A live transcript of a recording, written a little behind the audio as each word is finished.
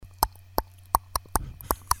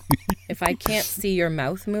If I can't see your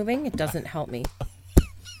mouth moving, it doesn't help me.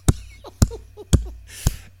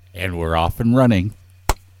 And we're off and running.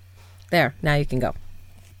 There, now you can go.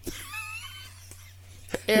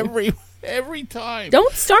 Every time.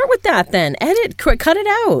 Don't start with that then. Edit, cut it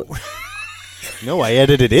out. No, I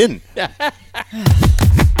edited in.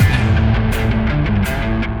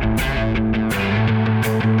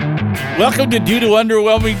 Welcome to Due to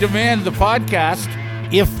Underwhelming Demand, the podcast.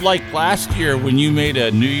 If, like last year, when you made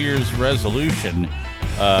a New Year's resolution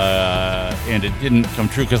and it didn't come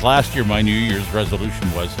true, because last year my New Year's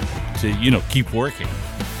resolution was to, keep working.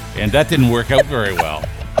 And that didn't work out very well.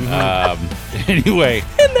 Anyway.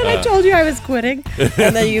 And then I told you I was quitting,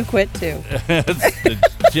 and then you quit too.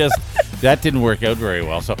 That didn't work out very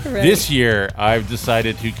well. So This year, I've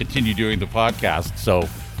decided to continue doing the podcast. So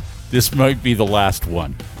this might be the last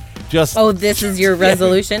one. This is your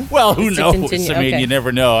resolution? Well, who knows? Continue. I mean, you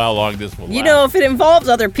never know how long this will last. If it involves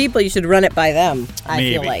other people, you should run it by them, I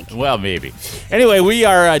feel like. Well, maybe. Anyway, we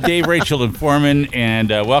are Dave, Rachel, and Foreman, and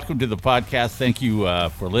welcome to the podcast. Thank you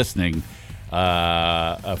for listening.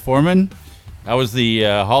 Foreman, how was the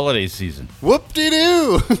holiday season?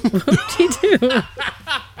 Whoop-de-doo! Whoop-de-doo.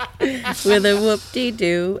 With a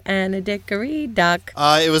whoop-de-doo and a dickory dock.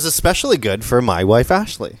 It was especially good for my wife,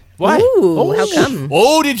 Ashley. What? Ooh, how come?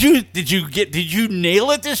 Oh, did you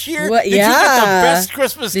nail it this year? What? Did you get the best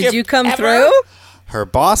Christmas gift Did you come ever? through? Her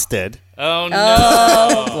boss did. Oh, no.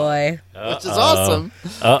 Oh, boy. Which is awesome.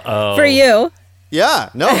 Uh-oh. For you. Yeah,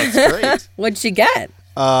 no, it's great. What'd she get?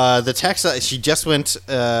 The text, she just went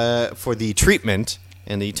for the treatment,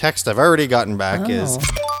 and the text I've already gotten back is,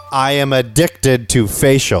 I am addicted to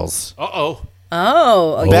facials. Uh-oh.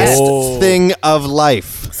 Oh, Best yes. thing of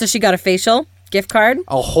life. So she got a facial gift card?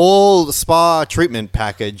 A whole spa treatment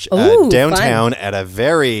package Ooh, downtown fun. at a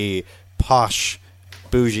very posh,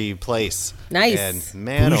 bougie place. Nice. And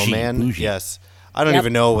man, Bougie, oh man, bougie. yes. I don't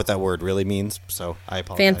even know what that word really means, so I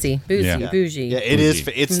apologize. Fancy. Bougie. Yeah. Bougie. Yeah, it is.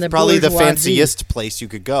 It's From the probably the bourgeoisie. fanciest place you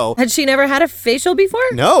could go. Had she never had a facial before?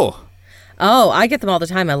 No. Oh, I get them all the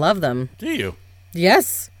time. I love them. Do you?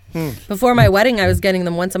 Yes. Before my wedding, I was getting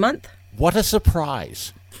them once a month. What a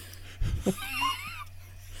surprise.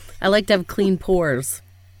 I like to have clean pores.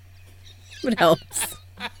 It helps.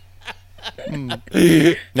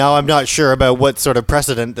 Now I'm not sure about what sort of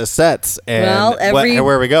precedent this sets and Well, and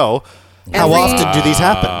where we go. How often do these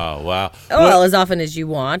happen? Oh, wow. Well, as often as you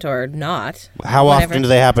want or not. How whenever. often do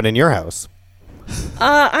they happen in your house?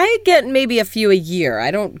 I get maybe a few a year.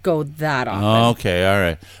 I don't go that often. Okay, all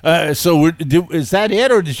right. So is that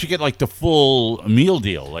it, or did she get like the full meal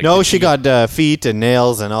deal? Like, No, did she got feet and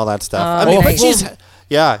nails and all that stuff. I mean, okay. but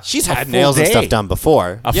she's had full nails and day. stuff done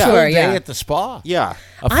before. a yeah. full Sure, day yeah. at the spa? Yeah.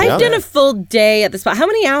 I've done a full day at the spa. How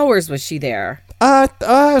many hours was she there? It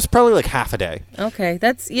was probably like half a day. Okay,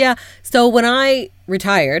 yeah. So when I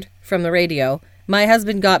retired from the radio, my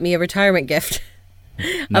husband got me a retirement gift of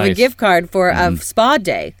a Nice. gift card for a spa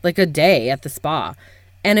day, like a day at the spa.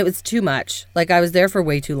 And it was too much. Like I was there for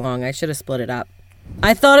way too long. I should have split it up.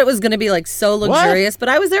 I thought it was going to be like so luxurious, but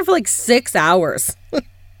I was there for like 6 hours.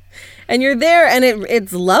 And you're there and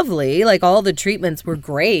it's lovely. Like all the treatments were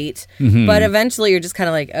great. But eventually you're just kind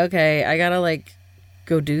of like, okay, I got to like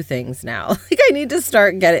go do things now. Like I need to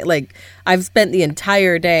start getting like I've spent the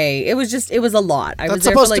entire day. It was a lot. I was That's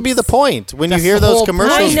there supposed for, to like, be the point when you That's hear the those whole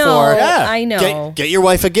commercials I know. for. Yeah. I know. Get your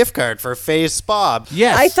wife a gift card for Faye's Spa.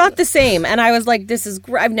 Yes. I thought the same, and I was like, "This is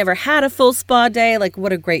great. I've never had a full spa day. Like,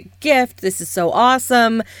 what a great gift! This is so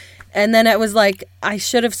awesome." And then it was like, I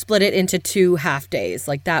should have split it into 2 half days.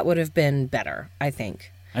 Like that would have been better, I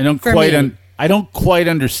think. I don't for quite. me. I don't quite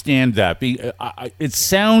understand that. It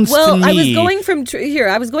sounds Well, to me. I was going from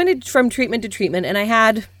from treatment to treatment, and I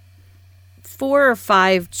had 4 or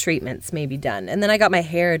 5 treatments maybe done, and then I got my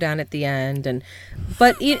hair done at the end.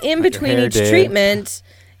 But in between hair each did. treatment,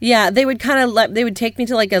 yeah, they would they would take me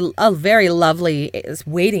to like a very lovely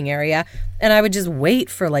waiting area, and I would just wait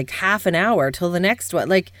for like half an hour till the next one.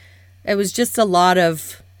 Like it was just a lot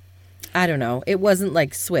of, I don't know. It wasn't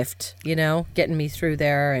like swift, getting me through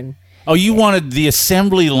there and. Oh, you wanted the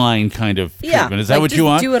assembly line kind of Yeah, treatment. Is that like, what you just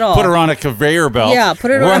want? do it all. Put her on a conveyor belt. Yeah, put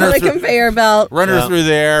it run on her a through- conveyor belt. Run her Yeah. through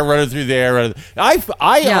there, run her through there.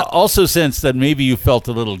 I Yeah. also sense that maybe you felt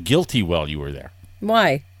a little guilty while you were there.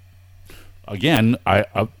 Why? Again,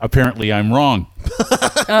 apparently I'm wrong.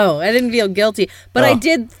 Oh, I didn't feel guilty, but I Oh.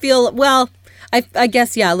 did feel, well, I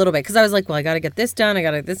guess, yeah, a little bit. Because I was like, well, I got to get this done. I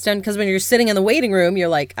got to get this done. Because when you're sitting in the waiting room, you're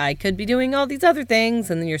like, I could be doing all these other things.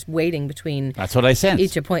 And then you're waiting between That's what I sense.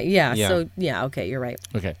 each appointment. Yeah. Yeah. So, yeah, okay, you're right.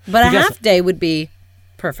 Okay. But a Because half day would be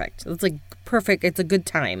perfect. It's like perfect. It's a good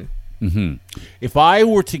time. if I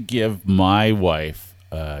were to give my wife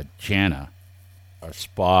Jana a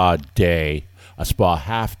spa day, a spa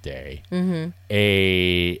half day,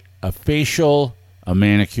 a facial, a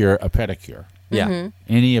manicure, a pedicure. Yeah.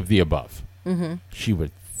 Any of the above. She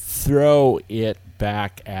would throw it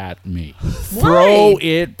back at me. Throw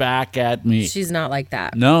it back at me. She's not like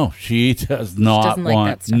that. No, she does not doesn't like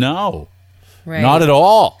want. that stuff. No, Right. not at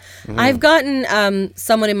all. I've gotten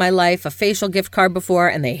someone in my life a facial gift card before,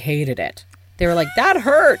 and they hated it. They were like, "That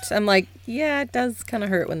hurt." I'm like, "Yeah, it does kind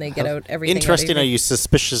of hurt when they get out everything." Interesting how out of you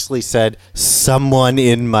suspiciously said someone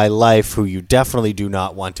in my life who you definitely do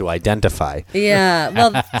not want to identify. Yeah,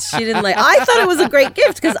 well, she didn't like. I thought it was a great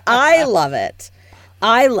gift because I love it.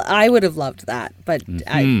 I would have loved that, but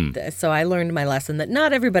so I learned my lesson that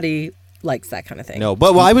not everybody likes that kind of thing. No,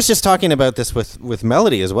 but I was just talking about this with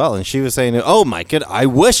Melody as well, and she was saying, "Oh my god,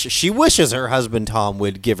 she wishes her husband Tom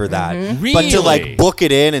would give her that." But to Really? book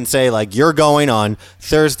it in and say you're going on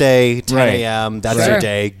Thursday 10 Right. a.m. That's Sure. your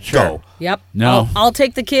day. Sure. Go. Yep. No. I'll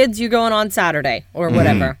take the kids. You're going on Saturday or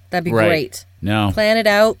whatever. That'd be Right. great. No. Plan it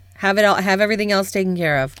out. Have it all. Have everything else taken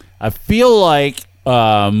care of. I feel like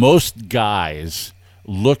most guys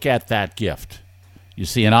look at that gift. You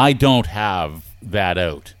see, and I don't have that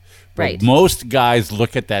out. But Right. most guys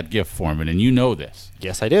look at that gift form, and you know this,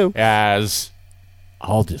 Yes, I do. as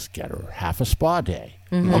I'll just get her half a spa day.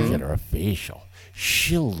 I'll get her a facial.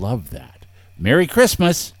 She'll love that. Merry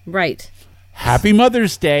Christmas. Right. Happy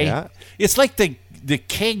Mother's Day. Yeah. It's like the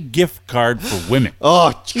keg gift card for women.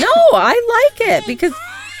 Oh, No, I like it because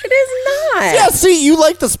it is not. yeah. See, you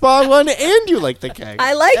like the spa one, and you like the keg.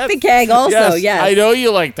 I like the keg also. Yes. I know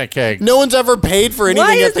you like the keg. No one's ever paid for anything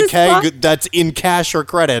Why at is the this keg spa- that's in cash or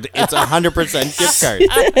credit. It's 100% gift card.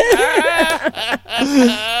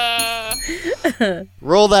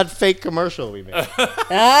 Roll that fake commercial we made.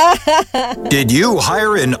 Did you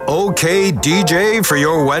hire an okay DJ for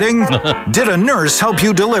your wedding? Did a nurse help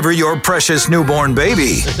you deliver your precious newborn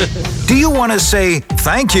baby? Do you want to say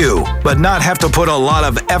thank you, but not have to put a lot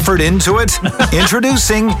of effort into it?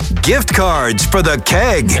 Introducing gift cards for the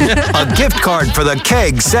keg. A gift card for the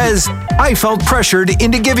keg says, I felt pressured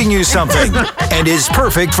into giving you something and is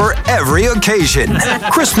perfect for every occasion.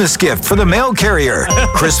 Christmas gift for the mail carrier.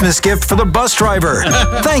 Christmas gift for the bus driver.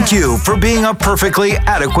 Thank you for being a perfectly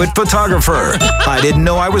adequate photographer. I didn't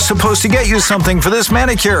know I was supposed to get you something for this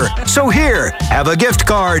manicure. So here, have a gift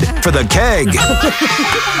card for the keg.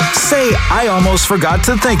 Say, I almost forgot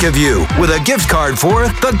to think of you with a gift card for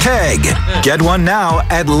the keg. Get one now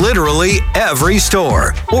at literally every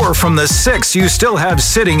store or from the 6 you still have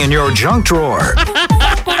sitting in your junk drawer.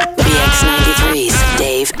 BX93's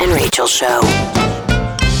Dave and Rachel Show.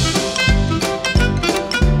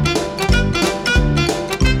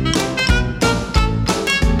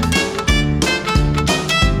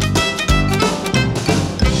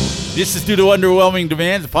 This is Due to Underwhelming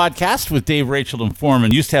Demand, the podcast with Dave, Rachel, and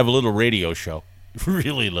Foreman. Used to have a little radio show.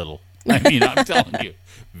 Really little. I mean, I'm telling you.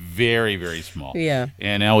 Very, very small. Yeah.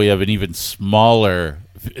 And now we have an even smaller,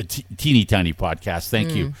 teeny tiny podcast.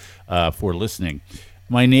 Thank you for listening.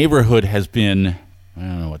 My neighborhood has been, I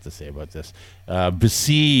don't know what to say about this,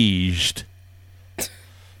 besieged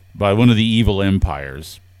by one of the evil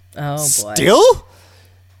empires. Oh boy. Still?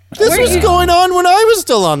 This was going on when I was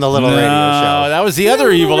still on the little radio show. That was the other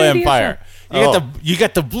Little evil radio empire. You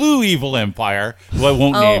got the blue evil empire, who I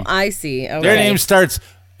won't Oh, name. I see. Okay. Their name starts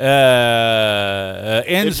ends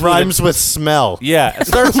It rhymes with smell. Yeah, it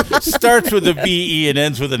starts with a BE and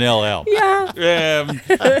ends with an LL. Yeah. And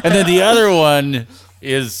then the other one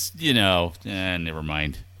is, never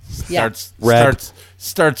mind. Starts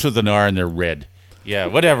with an R and they're red. Yeah,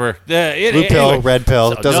 whatever. Blue pill, red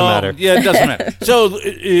pill, doesn't matter. Yeah, it doesn't matter. So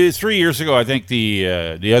 3 years ago, I think the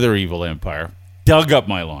other evil empire dug up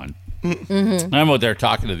my lawn. Mm-hmm. I'm out there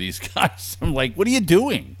talking to these guys. I'm like, what are you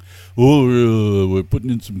doing? Oh, we're putting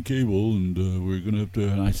in some cable, and we're going to have to...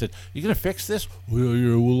 And I said, you going to fix this? Well,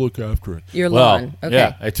 yeah, we'll look after it. Your lawn. Okay.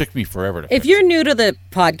 Yeah, it took me forever to If fix you're it. new to the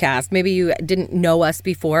podcast, maybe you didn't know us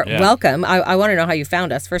before, Yeah. welcome. I want to know how you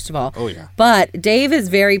found us, first of all. Oh, yeah. But Dave is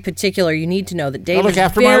very particular. You need to know that Dave look is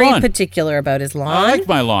after my very lawn. particular about his lawn. I like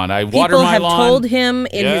my lawn. I water People my have lawn. told him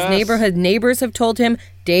in his Yes. neighborhood, neighbors have told him,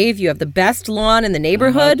 Dave, you have the best lawn in the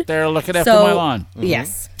neighborhood. They're looking after So, my lawn.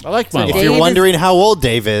 Yes. I like my If lawn. Dave you're is- wondering how old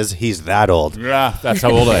Dave is, he's that old. Yeah, that's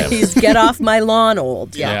how old I am. He's get off my lawn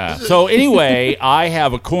old. Yeah. Yeah. So anyway, I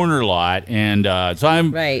have a corner lot, and so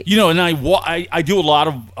I'm, Right. and I do a lot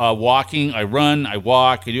of walking. I run, I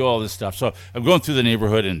walk, I do all this stuff. So I'm going through the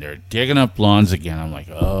neighborhood, and they're digging up lawns again. I'm like,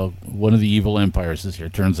 oh, one of the evil empires is here.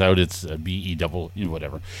 Turns out it's a BE double,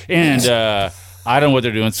 whatever. And I don't know what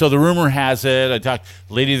they're doing. So the rumor has it, I talked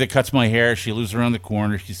lady that cuts my hair. She lives around the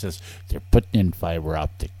corner. She says they're putting in fiber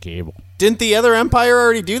optic cable. Didn't the other empire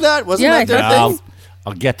already do that? Wasn't Yeah, that their I thing? thought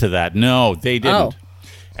I'll get to that. No, they didn't. Oh.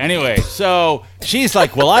 Anyway, so she's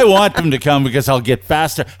like, well, I want them to come because I'll get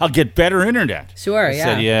faster. I'll get better internet. Sure, I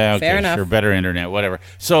said, yeah, okay, Fair enough. sure, better internet, whatever.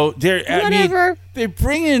 So they're, Whatever. they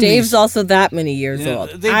bring in Dave's these, also that many years Yeah, old.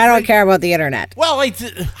 they I don't bring- care about the internet. well, like,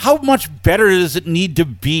 how much better does it need to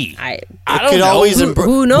be? I don't Could know. always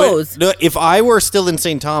Who knows? But, no, if I were still in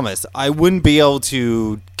St. Thomas, I wouldn't be able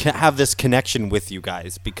to have this connection with you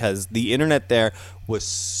guys because the internet there was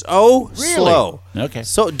so slow. Okay.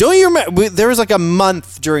 So don't you remember? There was like a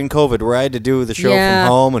month during COVID where I had to do the show Yeah.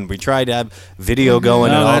 from home, and we tried to have video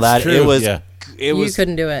going No, and all that's that. true, It was. yeah. It was. You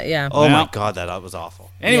couldn't do it, yeah. Oh my Well- god, that was awful.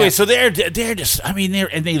 Anyway, Yeah. so they're just, I mean,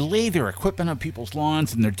 they lay their equipment on people's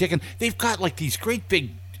lawns and they're digging. They've got like these great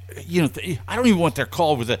big, I don't even know what they're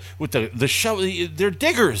called with the shovel. They're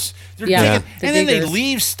diggers. They're Yeah. digging, The and then they diggers.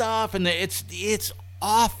 leave stuff, and it's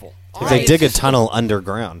awful. They dig a It's just- tunnel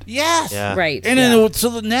underground. Yes. Yeah. Right. And yeah. then, so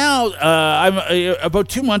that now, about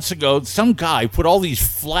 2 months ago, some guy put all these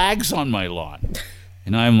flags on my lawn,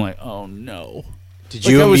 and I'm like, oh no. Did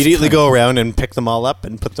Like, you I was immediately trying- go around and pick them all up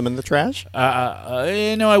and put them in the trash? No,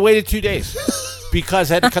 I waited 2 days because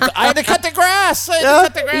I had to cut the grass. I had to cut the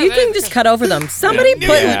grass. You can just cut over them. Somebody put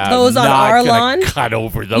Yeah, those on I'm not our gonna lawn. Cut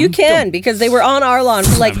over them. You can because they were on our lawn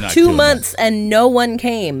for like I'm not 2 doing months and no one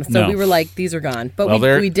came. So No. we were like, these are gone. But Well,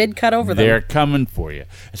 we did cut over them. They're coming for you.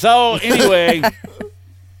 So anyway,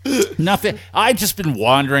 nothing. I've just been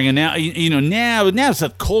wandering, and now now it's a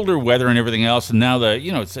colder weather and everything else, and now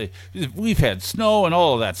we've had snow and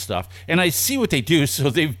all of that stuff, and I see what they do. So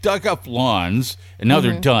they've dug up lawns, and now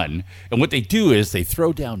they're done. And what they do is they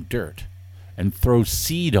throw down dirt and throw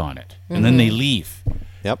seed on it, and then they leave.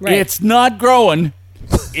 Yep. Right. It's not growing.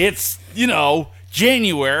 It's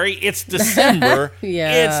January. It's December.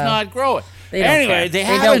 Yeah. It's not growing. They don't anyway, care. they They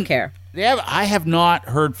don't haven't- care. I have not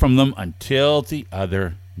heard from them until the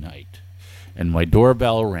other night, and my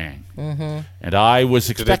doorbell rang, and I was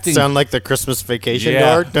Did it expecting. sound like the Christmas vacation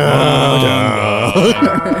Yeah. door?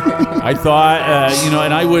 I thought,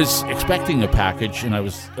 and I was expecting a package, and I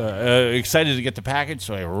was excited to get the package,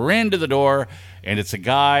 so I ran to the door, and it's a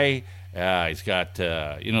guy. He's got,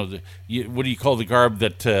 what do you call the garb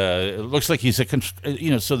that looks like he's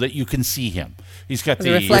so that you can see him. He's got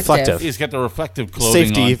the reflective. He's got the reflective clothing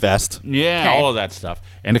Safety on. vest. Yeah, Okay. all of that stuff.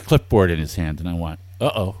 And a clipboard in his hand. And I went,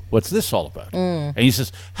 uh-oh, what's this all about? And he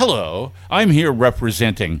says, hello, I'm here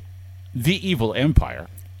representing the evil empire.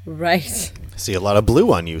 Right. See a lot of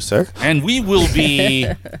blue on you, sir. And we will be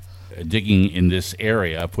digging in this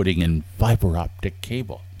area, putting in fiber optic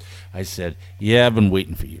cable. I said, yeah, I've been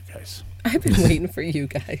waiting for you guys. I've been waiting for you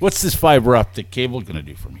guys. What's this fiber optic cable going to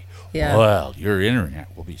do for me? Yeah. Well, your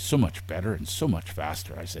internet will be so much better and so much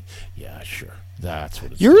faster. I said, yeah, sure. That's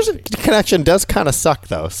what it's Yours gonna be. connection does kind of suck,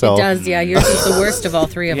 though. So It does, yeah. Yours is the worst of all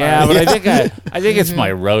three of Yeah, ours. but I think it's my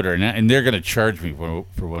router, and they're going to charge me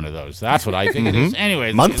for one of those. That's what I think it is.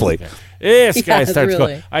 Anyway, Monthly. This guy Yeah, starts really.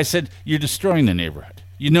 going. I said, "You're destroying the neighborhood.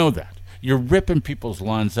 You know that. You're ripping people's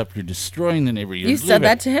lawns up. You're destroying the neighborhood." You said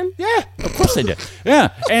that to him? Yeah, of course I did. Yeah,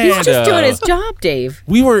 and He's just doing his job, Dave.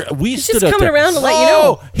 We He's stood just out coming there. around to let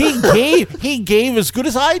you know. He gave as good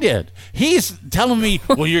as I did. He's telling me,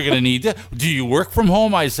 well, you're going to need that. Do you work from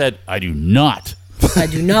home? I said, I do not. I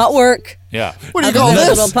do not work. Yeah. What do you Other call than a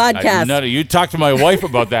this? little podcast. No, you talk to my wife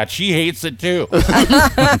about that. She hates it too.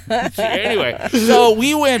 Anyway, so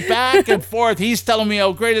we went back and forth. He's telling me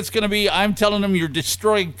how great it's going to be. I'm telling him you're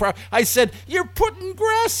destroying. I said, you're putting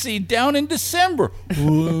grass seed down in December.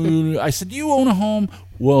 I said, do you own a home?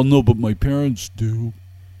 Well, no, but my parents do.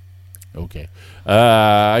 Okay.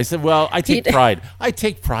 I said, well, I take pride. I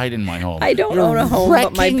take pride in my home. I don't You're own a home,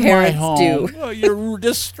 but my wrecking parents home. do. Oh, you're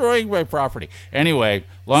destroying my property. Anyway,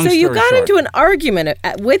 long So story you got short. into an argument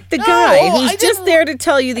with the No, guy I who's didn't- just there to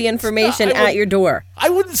tell you the information I at your door. I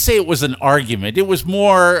wouldn't say it was an argument. It was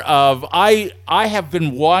more of I have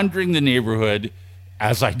been wandering the neighborhood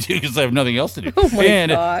as I do because I have nothing else to do. Oh my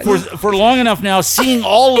and God. for long enough now, seeing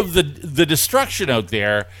all of the destruction out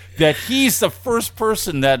there, that he's the first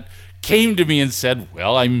person that came to me and said,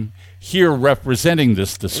 "Well, I'm here representing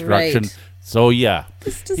this destruction." Right. So yeah,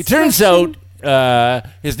 This it turns destruction. out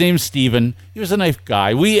his name's Steven. He was a nice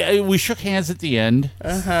guy. We shook hands at the end.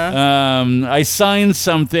 I signed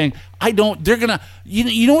something. They're gonna.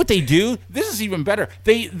 You know what they do? This is even better.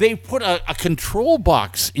 They put a control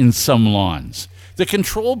box in some lawns. The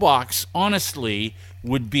control box, honestly,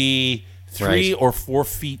 would be 3 or 4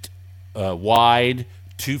 feet wide,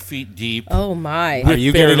 2 feet deep. Oh my. Are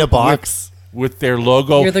you getting a box? with their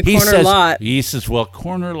logo. You're the He corner says, lot. He says, well,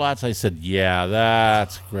 corner lots. I said, yeah,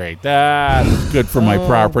 that's great. That's good for my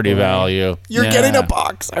property value. You're Yeah. getting a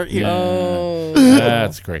box, aren't you? Oh.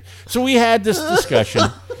 That's great. So we had this discussion.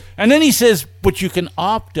 And then he says, but you can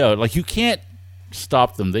opt out. Like, you can't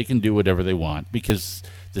stop them. They can do whatever they want because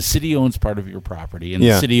the city owns part of your property and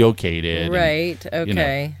the city okayed it. and, Right, you know,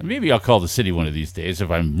 okay. and maybe I'll call the city one of these days if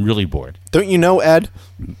I'm really bored. Don't you know Ed?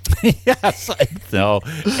 Yes, I know.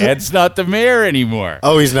 Ed's not the mayor anymore.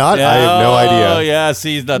 Oh, he's not? I have no idea. Oh, yeah,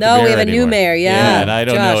 see, he's not the No, mayor we have a new anymore. mayor, yeah. and I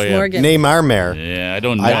don't Josh know him. Morgan. Name our mayor. Yeah, I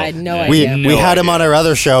don't know. I had no We, idea. we had him on our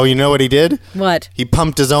other show. You know what he did? What? He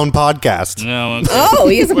pumped his own podcast. No, Oh,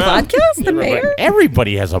 he has a Well, podcast, the mayor?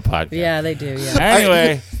 Everybody has a podcast. Yeah, they do, yeah.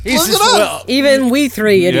 Anyway, he Look says, it up. well, Even we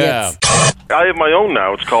three idiots. I have my own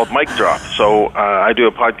now. It's called Mic Drop. So I do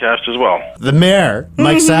a podcast as well. The mayor,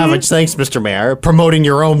 Mike Savage, thanks, Mr. Mayor, promoting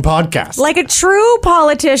your own podcast. Like a true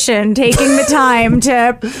politician taking the time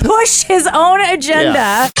to push his own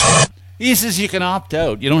agenda. He says you can opt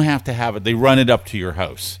out. You don't have to have it. They run it up to your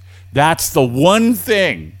house. That's the one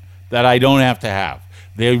thing that I don't have to have.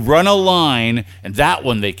 They run a line, and that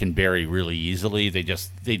one they can bury really easily. They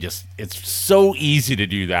just, it's so easy to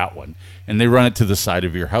do that one. And they run it to the side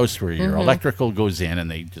of your house where your electrical goes in,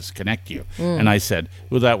 and they just connect you. And I said,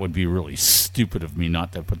 well, that would be really stupid of me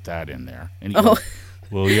not to put that in there. And he goes,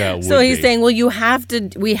 well, yeah, it So would he's be. saying, well,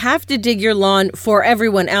 we have to dig your lawn for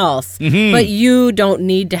everyone else, but you don't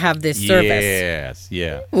need to have this service. Yes,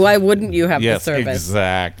 yeah. Why wouldn't you have Yes, the service?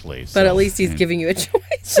 exactly. But at least he's giving you a choice.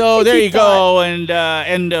 So there He you thought. go,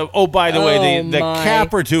 and oh, by the way, Oh, the my.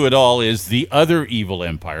 capper to it all is the other evil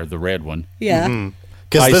empire, the red one. Yeah.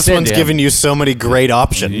 Because I this said one's to him- giving you so many great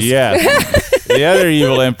options. Yeah, the other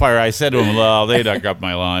evil empire. I said to him, "Well, they dug up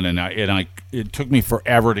my lawn, and it took me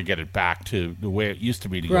forever to get it back to the way it used to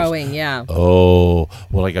be." And he goes, Growing, yeah. oh,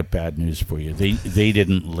 well, I got bad news for you. They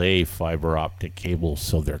didn't lay fiber optic cable,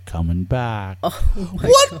 so they're coming back.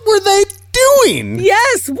 What were they doing?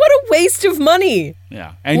 Yes, what a waste of money.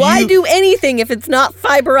 Yeah, and Why do anything if it's not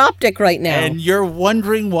fiber optic right now? And you're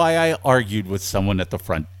wondering why I argued with someone at the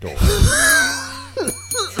front door.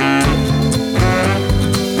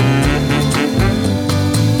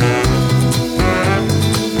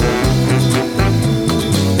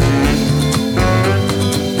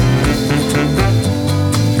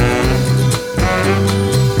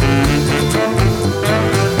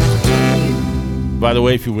 By the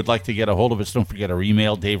way, if you would like to get a hold of us, don't forget our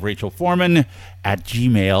email,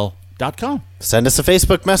 daverachelforeman@gmail.com. Send us a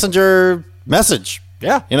Facebook Messenger message.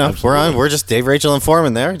 Yeah, You know, absolutely. we're just Dave, Rachel, and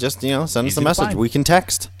Foreman there. Just, send us Easy a to message. find. We can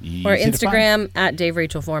text. or Easy to find. Instagram at Dave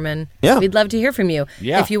Rachel Foreman. Yeah. We'd love to hear from you.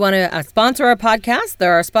 Yeah. If you want to sponsor our podcast,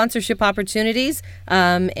 there are sponsorship opportunities.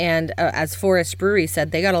 And as Forest Brewery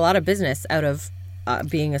said, they got a lot of business out of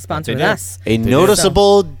being a sponsor They with did. us. A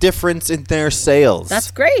noticeable difference in their sales. That's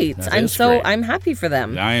great. is great. I'm happy for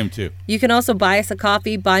them. I am too. You can also buy us a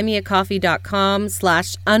coffee,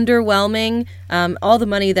 buymeacoffee.com/underwhelming. All the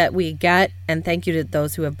money that we get, and thank you to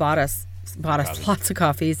those who have bought us lots of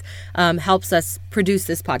coffees, helps us produce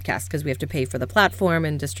this podcast because we have to pay for the platform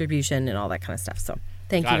and distribution and all that kind of stuff. So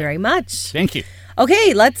thank Got you it. very much. Thank you.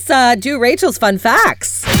 Okay, let's do Rachel's fun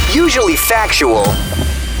facts. Usually factual,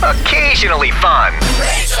 occasionally fun.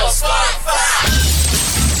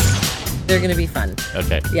 They're going to be fun.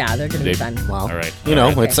 Okay. Yeah, they're going to be They- fun. Well, All right. You know,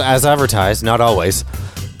 All right. it's as advertised, not always.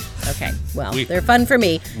 Okay, well, We- they're fun for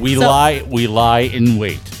me. We So- lie in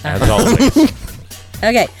wait, as always.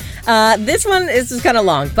 Okay, this one is just kind of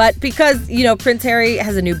long, but because Prince Harry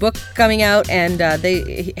has a new book coming out, and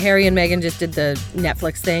Harry and Meghan just did the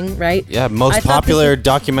Netflix thing, right? Yeah, I most thought popular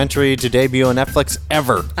documentary to debut on Netflix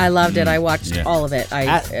ever. I loved it. I watched Yeah. all of it.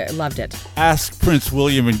 I loved it. Ask Prince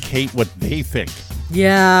William and Kate what they think.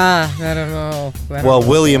 Yeah, I don't know. Well,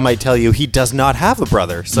 William might tell you he does not have a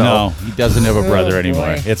brother, so No, he doesn't have a brother Oh,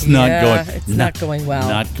 anymore. boy. It's not Yeah, going. it's not going well.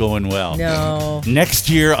 Not going well. No. Next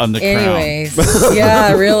year on the Anyways,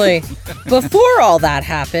 yeah, really. Before all that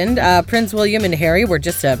happened, Prince William and Harry were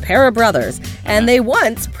just a pair of brothers, and they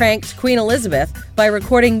once pranked Queen Elizabeth by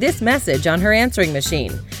recording this message on her answering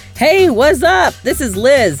machine. Hey, what's up? This is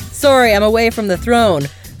Liz. Sorry, I'm away from the throne.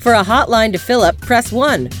 For a hotline to Philip, press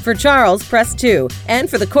 1. For Charles, press 2. And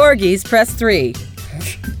for the corgis, press 3.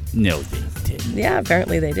 crown. No, they didn't. Yeah,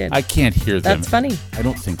 apparently they did. I can't hear them. That's funny. I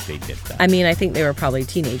don't think they did that. I mean, I think they were probably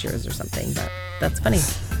teenagers or something, but that's funny.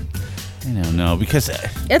 I don't know because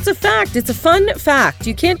It's a fact. It's a fun fact.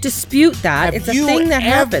 You can't dispute that. It's a thing that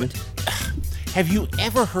happened. have you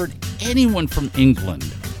ever heard anyone from England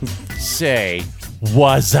say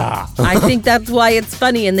was up. I think that's why it's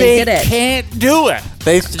funny and they get it. Can't do it.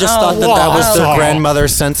 They just thought that was their wow.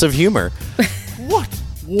 grandmother's sense of humor.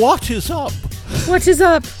 What is up? What is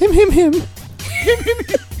up? Him.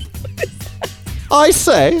 I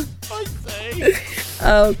say.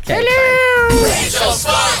 Okay.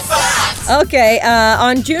 Okay,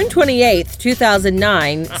 on June 28th,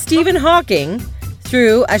 2009, Stephen Hawking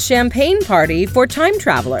threw a champagne party for time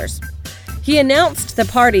travelers. He announced the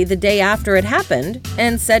party the day after it happened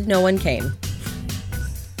and said no one came.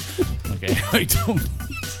 Okay,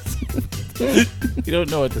 you don't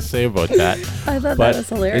know what to say about that. I thought But that was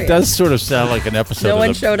hilarious. it does sort of sound like an episode. No of one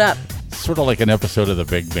the, showed up. Sort of like an episode of The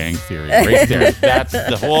Big Bang Theory, right there. That's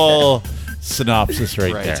the whole synopsis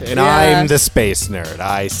right there. And I'm the space nerd.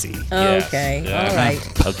 I see. Yes. Okay, Uh-huh. all right.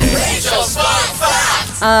 Okay.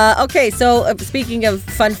 Okay, so speaking of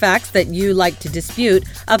fun facts that you like to dispute,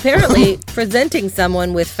 apparently presenting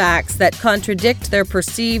someone with facts that contradict their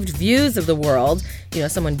perceived views of the world,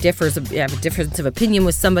 someone you have a difference of opinion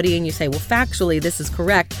with somebody and you say, well, factually, this is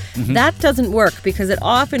correct, that doesn't work because it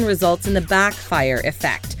often results in the backfire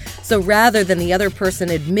effect. So rather than the other person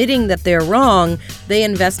admitting that they're wrong, they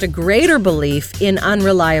invest a greater belief in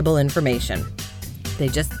unreliable information. They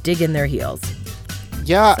just dig in their heels.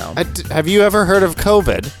 Yeah. So. Have you ever heard of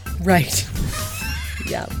COVID? Right.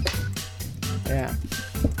 Yeah. Yeah.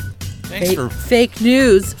 Thanks for Fake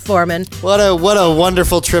news, Foreman. What a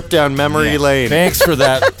wonderful trip down memory lane. Thanks for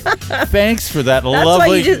that. Thanks for that That's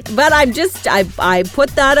lovely. why I put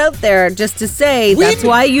that out there just to say that's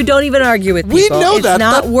why you don't even argue with people. We know it's that.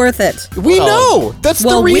 not worth it. We know. That's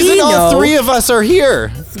Well, the we reason all know. three of us are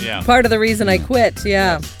here. Yeah. Part of the reason I quit,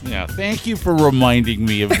 yeah. Yeah. Thank you for reminding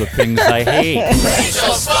me of the things I hate.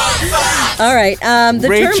 All right.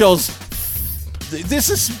 This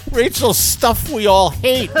is Rachel's stuff we all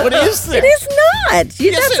hate. What is this? It is not.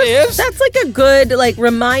 Yes, it is. That's like a good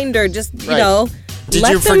reminder. Just Right. Did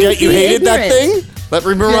let you them forget you be hated that ignorant. thing? Let me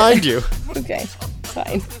remind you. Okay,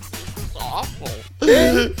 fine. awful.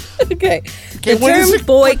 Okay. Okay, The what is term it?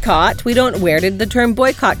 boycott. Where did the term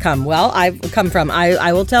boycott come? Well, I've come from.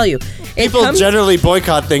 I will tell you. It People comes- generally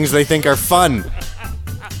boycott things they think are fun.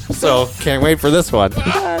 So, can't wait for this one.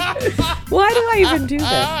 Why do I even do this?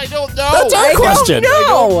 I don't know. That's our I question. don't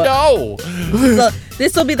know. No. So,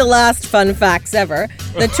 this will be the last fun facts ever.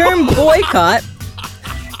 The term boycott,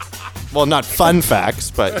 Well, not fun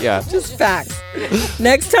facts, but yeah. just facts.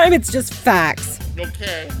 Next time, it's just facts.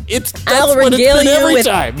 Okay. That's I'll what it's regale been you every with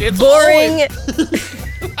time. boring.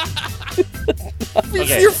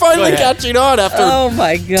 Okay, You're finally go ahead. catching on after Oh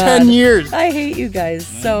my god. 10 years. I hate you guys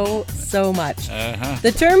so much.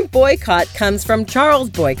 The term boycott comes from Charles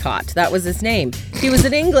Boycott. That was his name. He was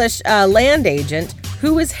an English land agent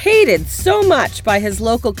who was hated so much by his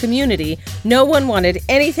local community, no one wanted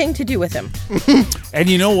anything to do with him. And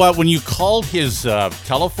you know what? When you called his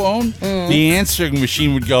telephone, the answering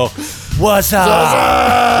machine would go, "What's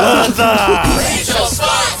up? What's up?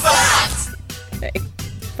 Okay,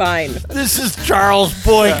 fine. This is Charles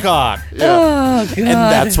Boycott. Oh god. And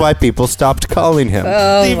that's why people stopped calling him.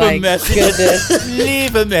 Oh Leave my a message. goodness.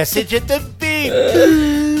 Leave a message at the beep."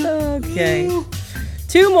 Okay.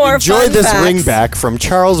 Two more Enjoy fun this facts. ringback from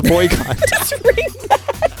Charles Boycott.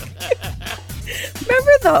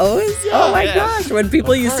 Remember those? Oh my yes. gosh. When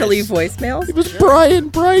people used to leave voicemails. It was Brian.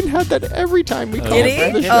 Brian had that every time we called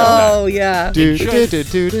Did him. he? Oh yeah.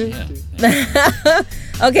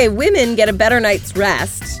 Okay, women get a better night's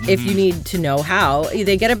rest, if you need to know how.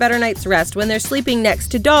 They get a better night's rest when they're sleeping next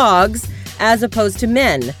to dogs as opposed to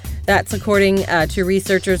men. That's according to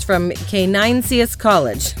researchers from Canisius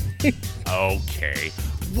College. Okay.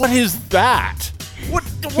 What is that?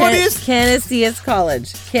 What is? Canisius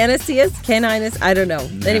College? Canisius? Caninus? I don't know.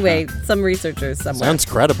 Anyway, some researchers somewhere. Sounds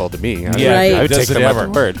credible to me. Yeah, Right. I would does take it them at ever.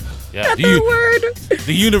 the word. Yeah. The word.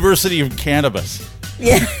 The University of Cannabis.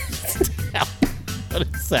 Yeah. What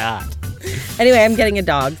is that? Anyway, I'm getting a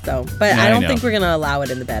dog, though. But Yeah, I I don't know. think we're going to allow it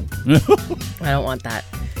in the bed. I don't want that.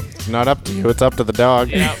 It's not up to you. It's up to the dog.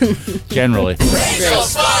 Yeah. Generally.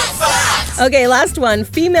 Okay, last one.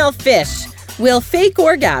 Female fish will fake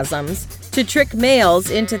orgasms to trick males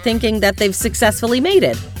into thinking that they've successfully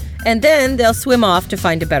mated. And then they'll swim off to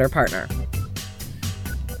find a better partner.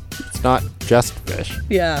 It's not just fish.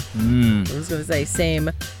 Yeah. I was going to say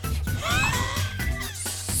same.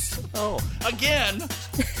 Oh, again.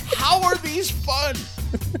 How are these fun?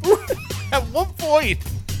 At what point?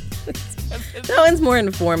 That one's more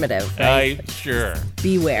informative. Right? Sure.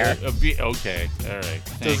 Beware. Okay. All right.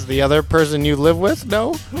 Does Thanks. the other person you live with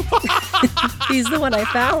know? He's the one I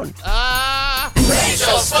found.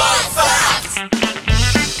 Rachel's Fun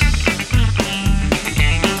Facts.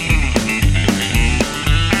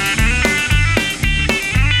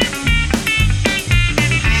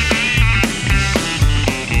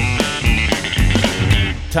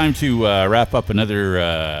 time to wrap up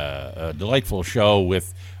another delightful show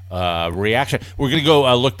with reaction. We're going to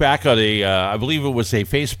go look back at I believe it was a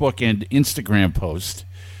Facebook and Instagram post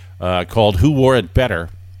called "Who Wore It Better."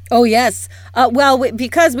 Oh, yes.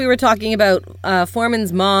 Because we were talking about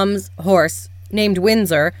Foreman's mom's horse named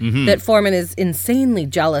Windsor that Foreman is insanely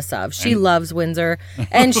jealous of. She loves Windsor.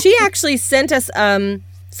 And she actually sent us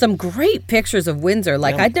some great pictures of Windsor.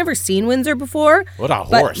 Like, I'd never seen Windsor before. What a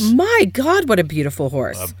horse. But my God, what a beautiful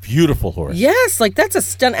horse. A beautiful horse. Yes, like that's a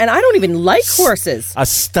stun. And I don't even like horses. A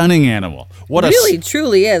stunning animal.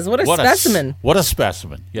 Truly is. What a specimen. What a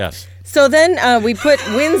specimen, yes. So then we put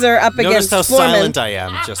Windsor up Notice against how Foreman. silent I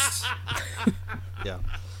am. Just yeah.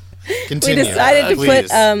 Continue. We decided to Please.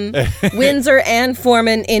 put Windsor and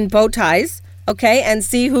Foreman in bow ties, okay, and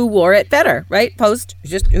see who wore it better, right? Post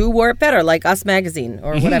just who wore it better, like Us Magazine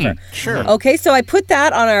or whatever. Sure. Okay, so I put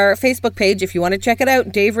that on our Facebook page. If you want to check it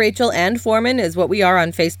out, Dave, Rachel, and Foreman is what we are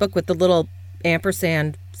on Facebook with the little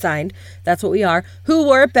ampersand signed. That's what we are. Who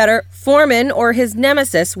wore it better, Foreman or his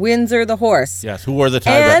nemesis, Windsor the horse? Yes, who wore the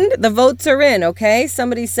tie? And the votes are in, okay?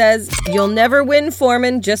 Somebody says, you'll never win,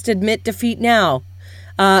 Foreman. Just admit defeat now.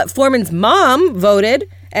 Foreman's mom voted,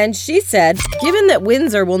 and she said, given that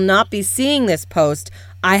Windsor will not be seeing this post,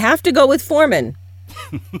 I have to go with Foreman.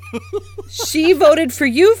 She voted for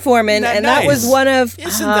you, Foreman, and that was one of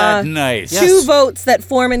Isn't that nice? two votes that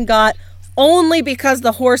Foreman got only because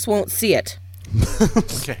the horse won't see it.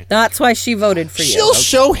 Okay. That's why she voted for you. She'll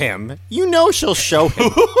show him. You know she'll show him.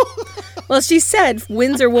 Well, she said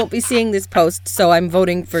Windsor won't be seeing this post, so I'm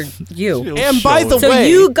voting for you. And by the So way,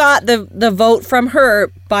 you got the vote from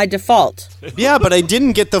her by default. yeah, but I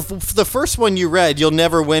didn't get the first one you read. You'll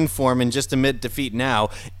never win, Foreman. Just admit defeat now.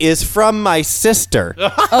 Is from my sister.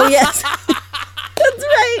 Oh, yes. That's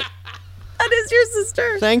right. That is your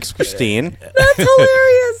sister. Thanks, Christine. That's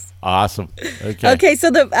hilarious. Awesome. Okay. Okay,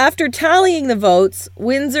 so after tallying the votes,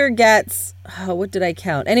 Windsor gets... Oh, what did I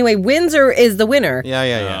count? Anyway, Windsor is the winner.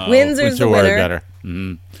 Yeah. Windsor's the Windsor wore it winner. better.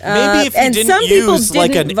 Mhm. Maybe if you and some didn't people use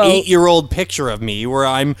like didn't an vote. 8-year-old picture of me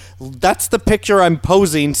where that's the picture I'm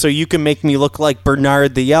posing so you can make me look like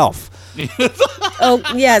Bernard the Elf. Oh,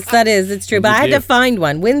 yes, that is. It's true. But I had to find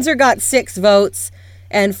one. Windsor got 6 votes,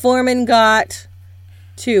 and Foreman got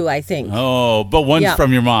 2, I think. Oh, but one's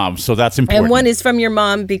from your mom, so that's important. And one is from your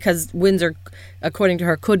mom because Windsor, according to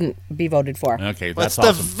her, couldn't be voted for. Okay, that's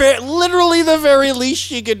What's awesome. literally the very least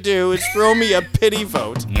she could do is throw me a pity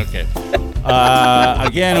vote. Okay.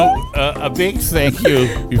 Again, a big thank you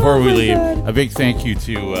before we leave. A big thank you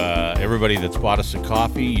to everybody that's bought us a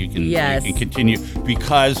coffee. You can continue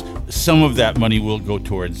because some of that money will go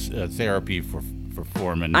towards therapy for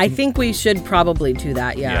Foreman. I think we should probably do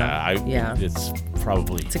that. Yeah. Yeah. It's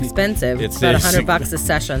probably It's expensive. It's It's about $100 a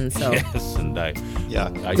session. So yes, and Yeah.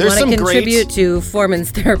 you There's want some to contribute to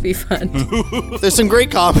Foreman's therapy fund. There's some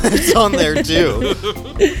great comments on there too.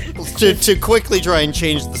 to quickly try and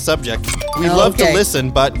change the subject. We love to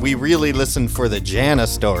listen, but we really listen for the Jana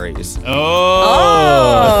stories.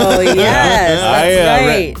 Oh, yes, that's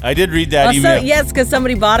right. I did read that Also, email. yes, because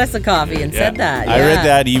somebody bought us a coffee and said that. I yeah. read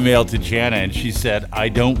that email to Jana, and she said, "I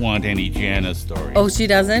don't want any Jana stories." Oh, she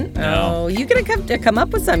doesn't? No. Oh, you gotta come up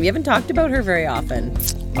with some. You haven't talked about her very often.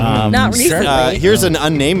 Um, Not recently. Here's an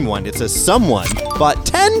unnamed one. It says someone bought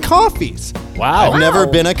 10 coffees. Wow. I've never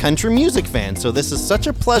been a country music fan, so this is such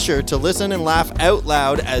a pleasure to listen and laugh out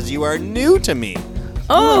loud as you are new to me.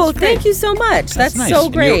 Oh, thank you so much. That's nice. so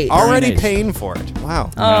And great. You're already nice. paying for it.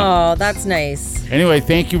 Wow. Oh, that's nice. Anyway,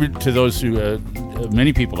 thank you to those who.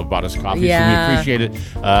 Many people have bought us coffee, Yeah. so we appreciate it.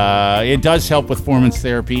 It does help with Foreman's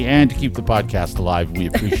therapy and to keep the podcast alive. We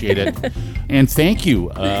appreciate it. And thank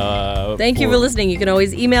you. Thank you for listening. You can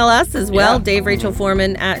always email us as well, Yeah.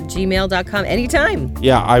 DaveRachelForeman@gmail.com anytime.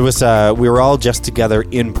 Yeah, I was. We were all just together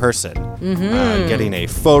in person, getting a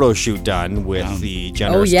photo shoot done with the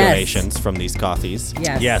generous yes. donations from these coffees.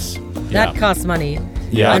 Yes. Yes. That Yeah. costs money.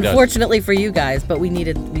 Yeah, it does. Unfortunately for you guys, but we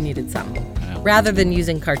needed some. Rather than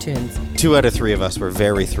using cartoons. 2 out of 3 of us were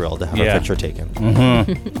very thrilled to have Yeah. a picture taken.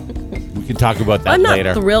 We can talk about that I'm not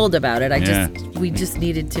later. thrilled about it. Yeah. We just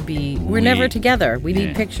needed to be. We're never together. We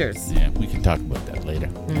need pictures. Yeah, we can talk about that later.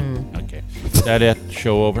 Okay. Is that it?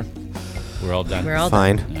 Show over? We're all done? We're all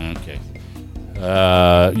Fine. Okay.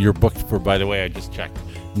 You're booked for, by the way, I just checked,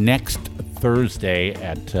 next Thursday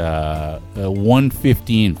at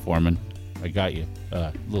 1:15, Foreman. I got you.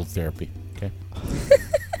 Little therapy. Okay?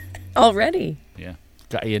 already. Yeah.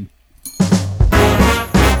 Got you.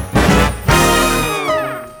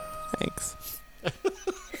 Thanks.